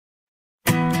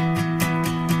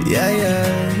Yeah, yeah.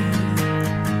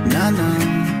 Nah, nah.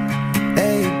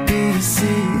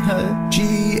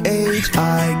 Abcdefg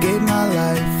I gave my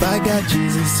life, I got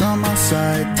Jesus on my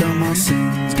side. Tell my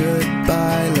sins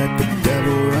goodbye, let the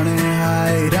devil run and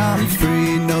hide. I'm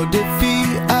free, no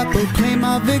defeat, I proclaim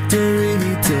my victory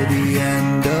till the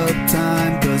end of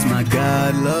time, 'cause my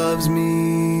God loves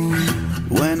me.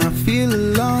 When I feel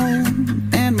alone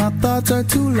and my thoughts are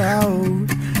too loud,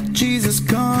 Jesus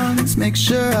comes, make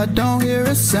sure I don't hear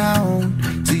a sound.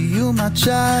 See, you my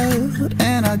child,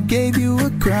 and I gave you a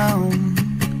crown.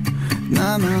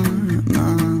 Nah, nah,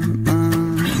 nah, nah,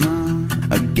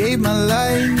 nah. I gave my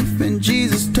life, and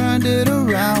Jesus turned it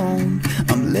around.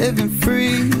 I'm living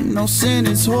free, no sin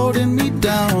is holding me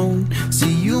down.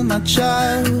 See, you my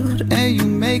child, and you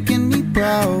making me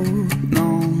proud. No,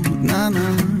 nah,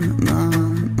 nah, nah,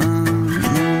 nah,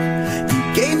 nah. You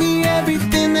gave me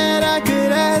everything that I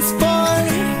could ask for.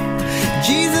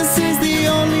 Jesus is the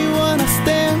only one I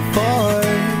stand for.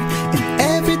 And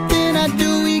everything I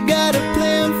do, He got a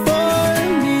plan for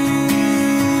me.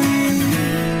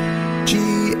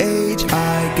 GH,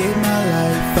 I gave my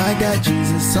life, I got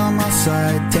Jesus on my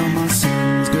side. Tell my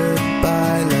sins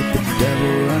goodbye, let the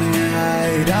devil run and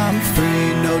hide. I'm free,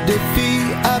 no defeat,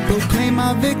 I proclaim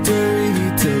my victory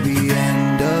till the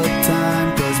end of time,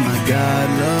 'cause my God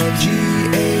loves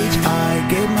GH, I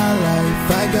gave my life,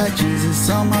 I got Jesus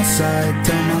on my side.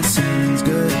 Tell my sins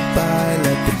goodbye,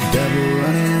 let the devil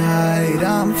run and hide.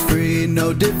 I'm free, no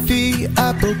defeat, I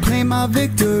proclaim my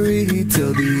victory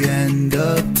till the end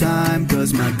of time,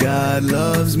 'cause my God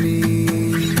loves me.